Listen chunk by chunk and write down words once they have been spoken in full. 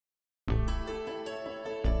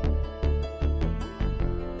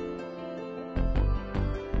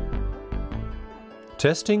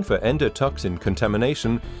Testing for endotoxin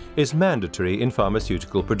contamination is mandatory in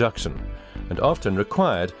pharmaceutical production and often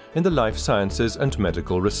required in the life sciences and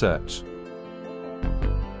medical research.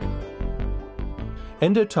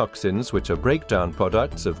 Endotoxins, which are breakdown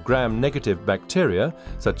products of gram-negative bacteria,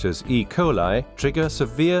 such as E. coli, trigger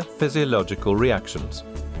severe physiological reactions.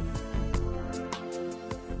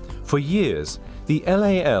 For years, the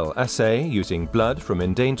LAL assay using blood from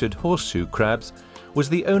endangered horseshoe crabs was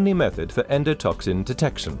the only method for endotoxin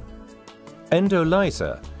detection.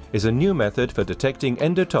 EndoLISA is a new method for detecting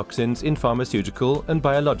endotoxins in pharmaceutical and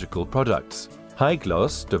biological products.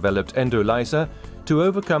 Hyglos developed EndoLISA to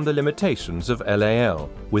overcome the limitations of LAL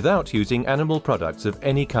without using animal products of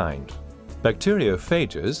any kind.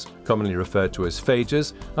 Bacteriophages, commonly referred to as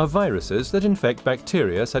phages, are viruses that infect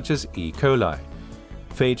bacteria such as E. coli.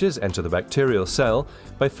 Phages enter the bacterial cell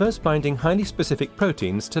by first binding highly specific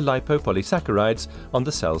proteins to lipopolysaccharides on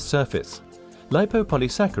the cell's surface.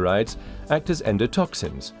 Lipopolysaccharides act as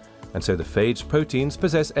endotoxins, and so the phage proteins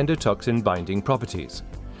possess endotoxin binding properties.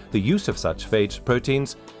 The use of such phage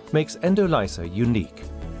proteins makes EndoLISA unique.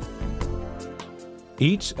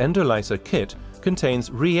 Each EndoLISA kit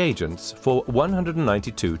contains reagents for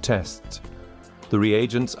 192 tests. The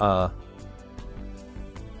reagents are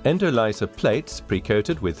EndoLISA plates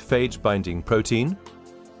pre-coated with phage-binding protein,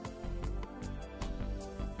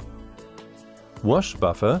 wash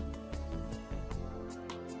buffer,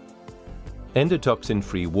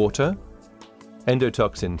 endotoxin-free water,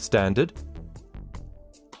 endotoxin standard,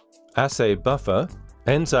 assay buffer,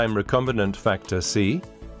 enzyme recombinant factor C,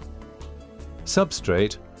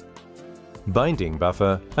 substrate, binding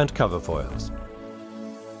buffer and cover foils.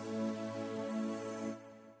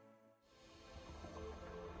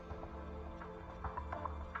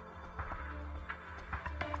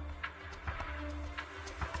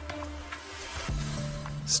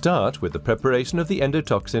 Start with the preparation of the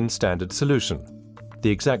endotoxin standard solution. The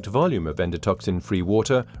exact volume of endotoxin-free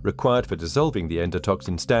water required for dissolving the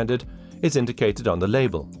endotoxin standard is indicated on the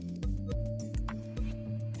label.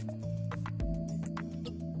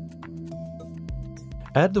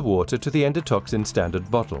 Add the water to the endotoxin standard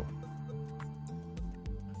bottle.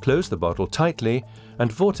 Close the bottle tightly and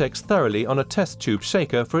vortex thoroughly on a test tube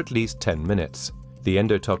shaker for at least 10 minutes. The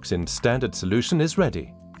endotoxin standard solution is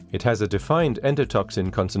ready. It has a defined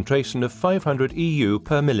endotoxin concentration of 500 EU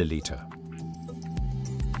per milliliter.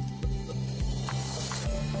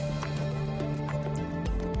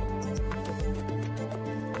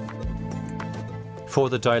 For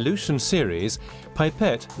the dilution series,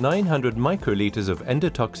 pipette 900 microliters of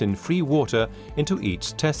endotoxin-free water into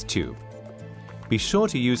each test tube. Be sure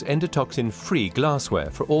to use endotoxin-free glassware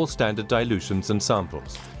for all standard dilutions and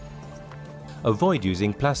samples. Avoid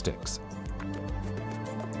using plastics.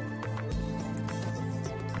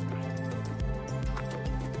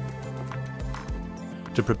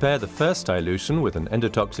 To prepare the first dilution with an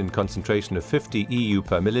endotoxin concentration of 50 EU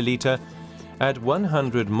per milliliter, add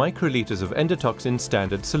 100 microliters of endotoxin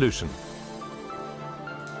standard solution.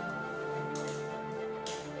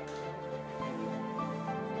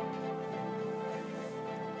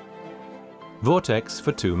 Vortex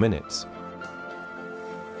for 2 minutes.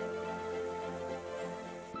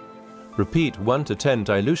 Repeat 1 to 10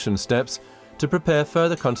 dilution steps to prepare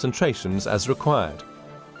further concentrations as required.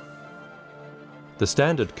 The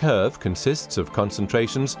standard curve consists of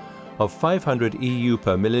concentrations of 500 EU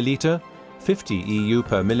per milliliter, 50 EU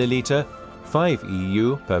per milliliter, 5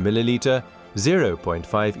 EU per milliliter,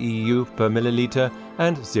 0.5 EU per milliliter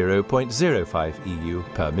and 0.05 EU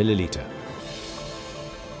per milliliter.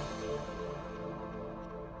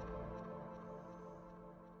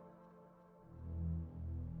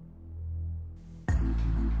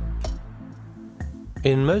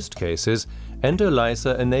 In most cases,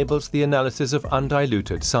 EndoLISA enables the analysis of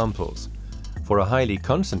undiluted samples. For a highly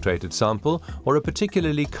concentrated sample or a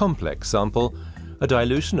particularly complex sample, a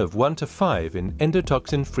dilution of 1 to 5 in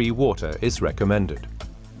endotoxin-free water is recommended.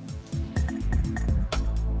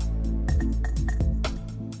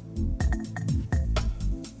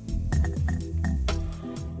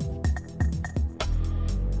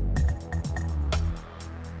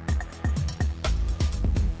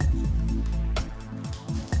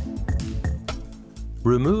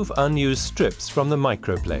 Remove unused strips from the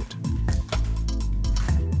microplate.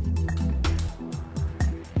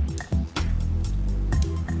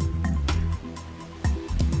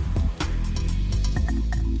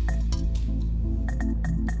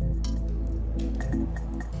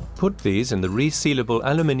 Put these in the resealable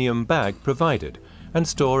aluminium bag provided and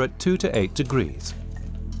store at 2 to 8 degrees.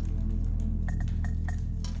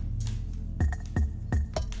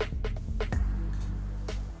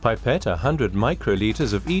 Pipette 100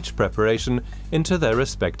 microliters of each preparation into their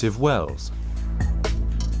respective wells.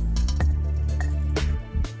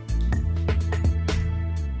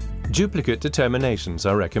 Duplicate determinations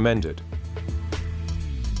are recommended.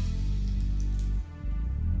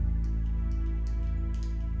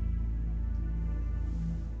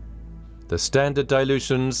 The standard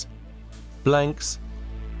dilutions, blanks,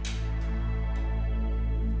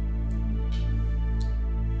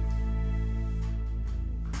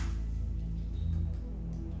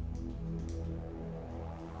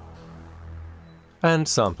 and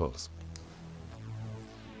samples.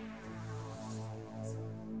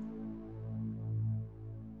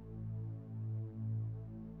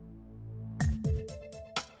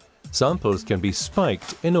 Samples can be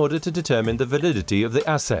spiked in order to determine the validity of the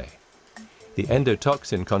assay. The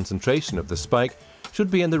endotoxin concentration of the spike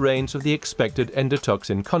should be in the range of the expected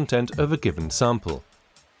endotoxin content of a given sample.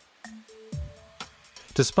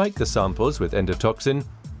 To spike the samples with endotoxin,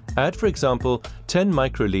 add, for example, 10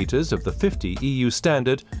 microliters of the 50 EU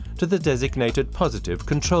standard to the designated positive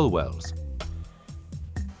control wells.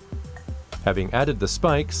 Having added the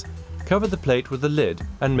spikes, cover the plate with the lid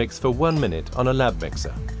and mix for 1 minute on a lab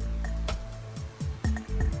mixer.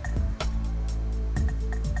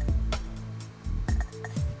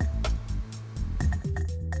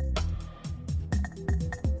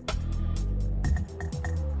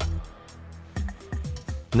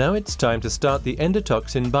 Now it's time to start the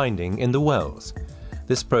endotoxin binding in the wells.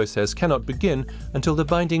 This process cannot begin until the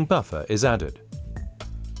binding buffer is added.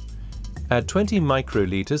 Add 20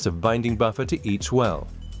 microliters of binding buffer to each well.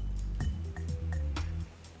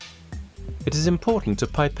 It is important to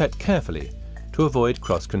pipette carefully to avoid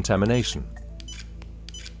cross-contamination.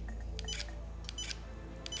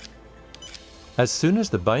 As soon as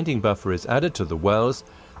the binding buffer is added to the wells,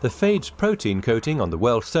 the phage protein coating on the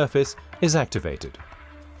well surface is activated.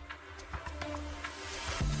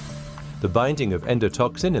 The binding of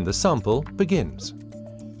endotoxin in the sample begins.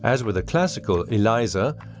 As with a classical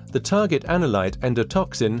ELISA, the target analyte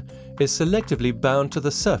endotoxin is selectively bound to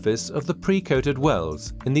the surface of the pre-coated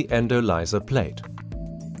wells in the EndoLISA plate.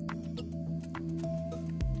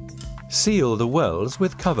 Seal the wells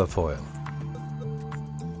with cover foil.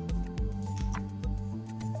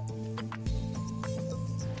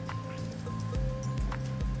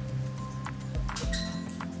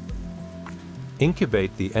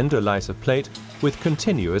 Incubate the EndoLISA plate with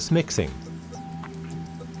continuous mixing.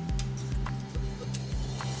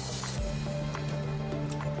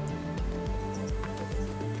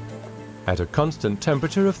 At a constant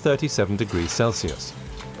temperature of 37 degrees Celsius.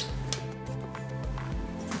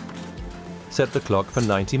 Set the clock for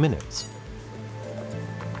 90 minutes.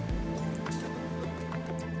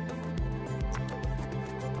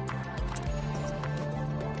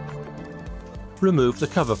 Remove the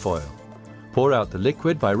cover foil. Pour out the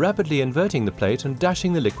liquid by rapidly inverting the plate and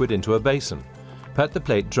dashing the liquid into a basin. Pat the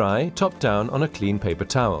plate dry, top down on a clean paper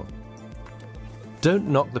towel. Don't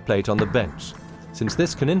knock the plate on the bench, since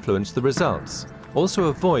this can influence the results. Also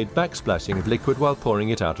avoid backsplashing of liquid while pouring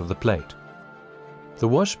it out of the plate. The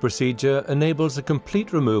wash procedure enables a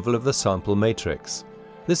complete removal of the sample matrix.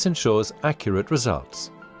 This ensures accurate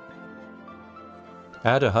results.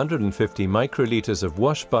 Add 150 microliters of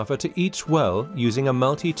wash buffer to each well using a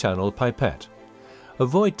multi-channel pipette.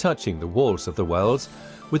 Avoid touching the walls of the wells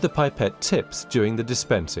with the pipette tips during the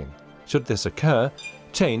dispensing. Should this occur,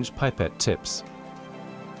 change pipette tips.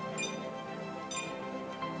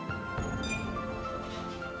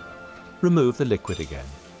 Remove the liquid again.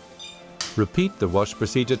 Repeat the wash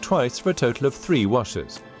procedure twice for a total of 3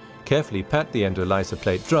 washes. Carefully pat the EndoLISA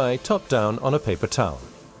plate dry, top down on a paper towel.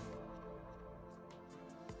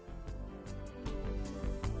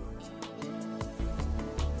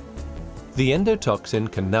 The endotoxin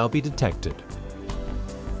can now be detected.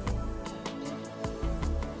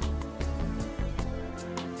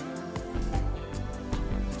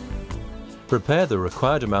 Prepare the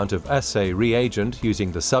required amount of assay reagent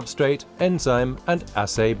using the substrate, enzyme and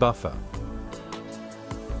assay buffer.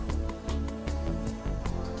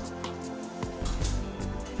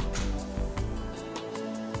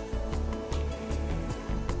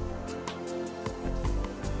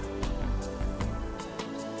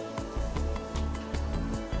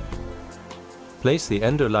 Place the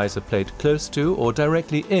EndoLISA plate close to or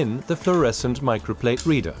directly in the fluorescent microplate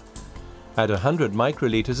reader. Add 100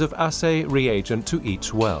 microliters of assay reagent to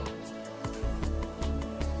each well.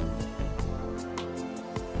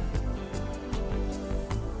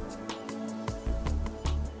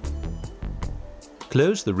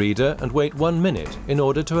 Close the reader and wait 1 minute in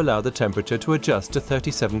order to allow the temperature to adjust to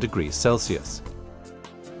 37 degrees Celsius.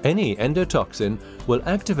 Any endotoxin will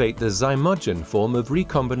activate the zymogen form of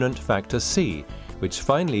recombinant factor C, which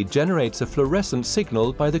finally generates a fluorescent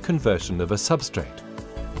signal by the conversion of a substrate.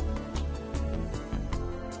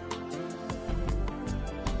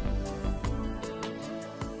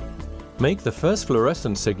 Make the first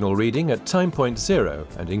fluorescent signal reading at time point 0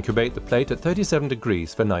 and incubate the plate at 37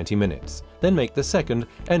 degrees for 90 minutes. Then make the second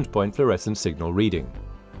endpoint fluorescent signal reading.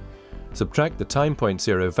 Subtract the time point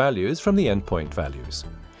 0 values from the endpoint values.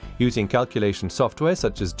 Using calculation software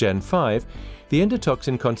such as Gen 5, the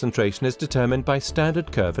endotoxin concentration is determined by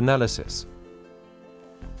standard curve analysis.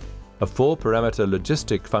 A 4-parameter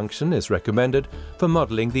logistic function is recommended for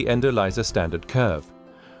modeling the EndoLISA standard curve.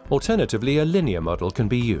 Alternatively, a linear model can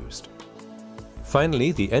be used.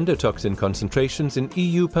 Finally, the endotoxin concentrations in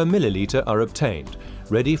EU per milliliter are obtained,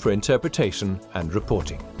 ready for interpretation and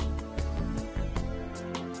reporting.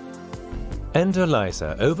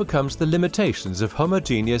 EndoLISA overcomes the limitations of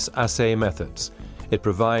homogeneous assay methods. It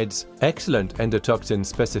provides excellent endotoxin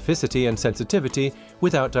specificity and sensitivity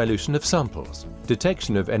without dilution of samples,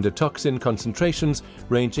 detection of endotoxin concentrations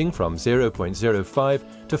ranging from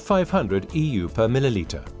 0.05 to 500 EU per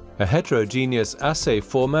milliliter. A heterogeneous assay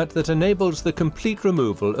format that enables the complete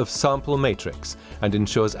removal of sample matrix and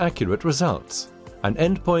ensures accurate results. An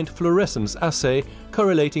endpoint fluorescence assay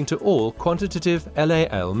correlating to all quantitative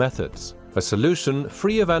LAL methods. A solution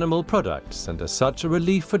free of animal products and as such a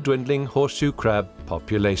relief for dwindling horseshoe crab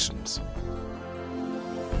populations.